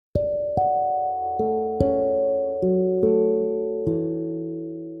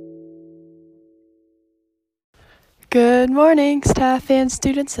Good morning, staff and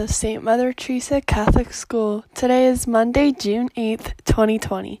students of St. Mother Teresa Catholic School. Today is Monday, June 8th,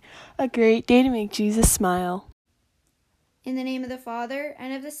 2020. A great day to make Jesus smile. In the name of the Father,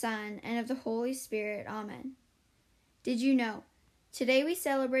 and of the Son, and of the Holy Spirit. Amen. Did you know? Today we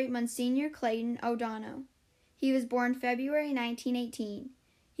celebrate Monsignor Clayton O'Donoghue. He was born February 1918.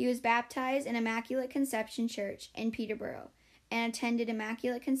 He was baptized in Immaculate Conception Church in Peterborough and attended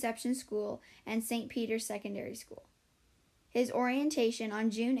Immaculate Conception School and St. Peter's Secondary School. His orientation on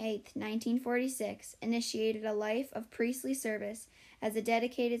June 8, 1946, initiated a life of priestly service as a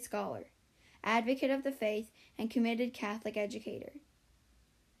dedicated scholar, advocate of the faith, and committed Catholic educator.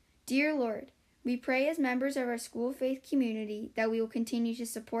 Dear Lord, we pray as members of our school faith community that we will continue to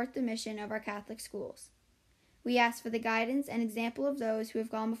support the mission of our Catholic schools. We ask for the guidance and example of those who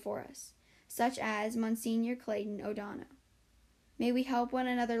have gone before us, such as Monsignor Clayton O'Donoghue. May we help one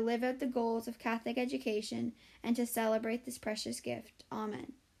another live out the goals of Catholic education and to celebrate this precious gift.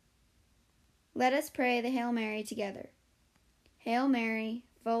 Amen. Let us pray the Hail Mary together. Hail Mary,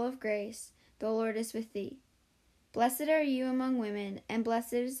 full of grace, the Lord is with thee. Blessed are you among women, and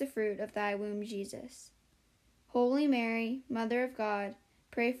blessed is the fruit of thy womb, Jesus. Holy Mary, Mother of God,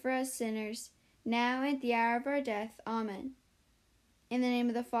 pray for us sinners, now and at the hour of our death. Amen. In the name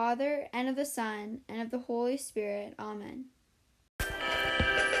of the Father, and of the Son, and of the Holy Spirit. Amen.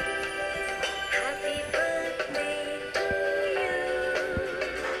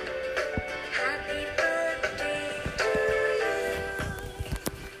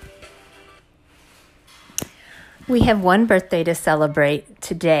 We have one birthday to celebrate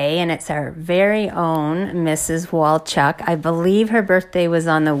today, and it's our very own Mrs. Walchuk. I believe her birthday was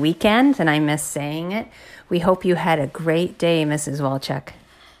on the weekend, and I missed saying it. We hope you had a great day, Mrs. Walchuk.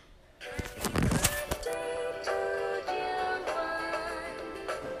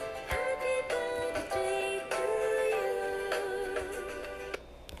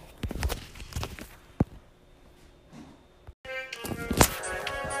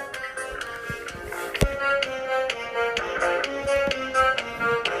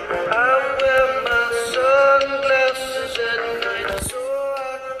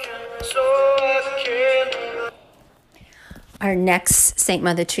 Our next St.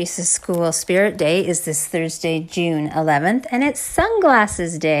 Mother Teresa School Spirit Day is this Thursday, June 11th, and it's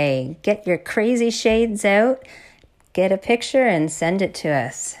Sunglasses Day. Get your crazy shades out, get a picture, and send it to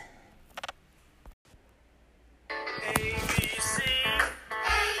us.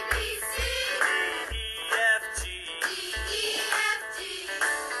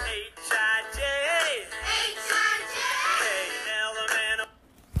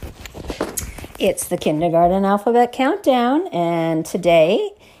 It's the Kindergarten Alphabet Countdown, and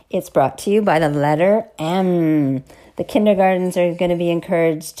today it's brought to you by the letter M. The kindergartens are going to be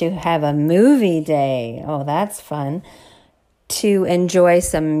encouraged to have a movie day. Oh, that's fun. To enjoy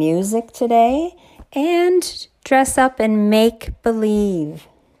some music today and dress up and make believe.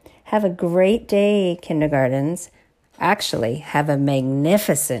 Have a great day, kindergartens. Actually, have a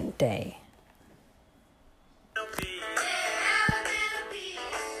magnificent day.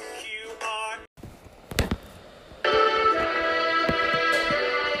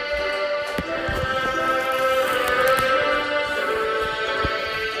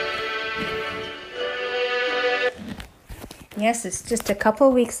 Yes, it's just a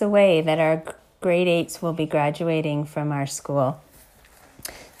couple weeks away that our grade 8s will be graduating from our school.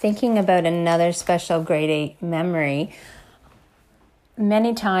 Thinking about another special grade 8 memory,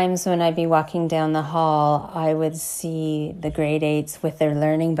 many times when I'd be walking down the hall, I would see the grade 8s with their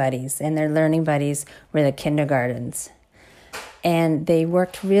learning buddies, and their learning buddies were the kindergartens. And they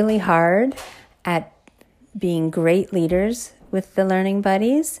worked really hard at being great leaders with the learning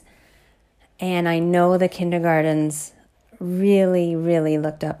buddies, and I know the kindergartens really, really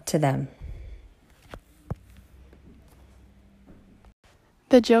looked up to them.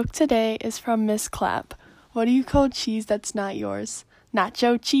 The joke today is from Miss Clapp. What do you call cheese that's not yours?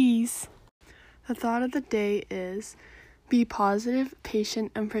 Nacho cheese. The thought of the day is, be positive,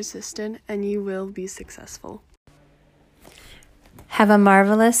 patient, and persistent, and you will be successful. Have a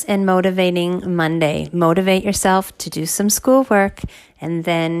marvelous and motivating Monday. Motivate yourself to do some schoolwork, and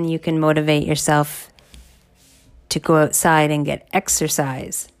then you can motivate yourself to go outside and get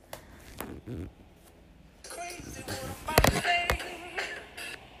exercise.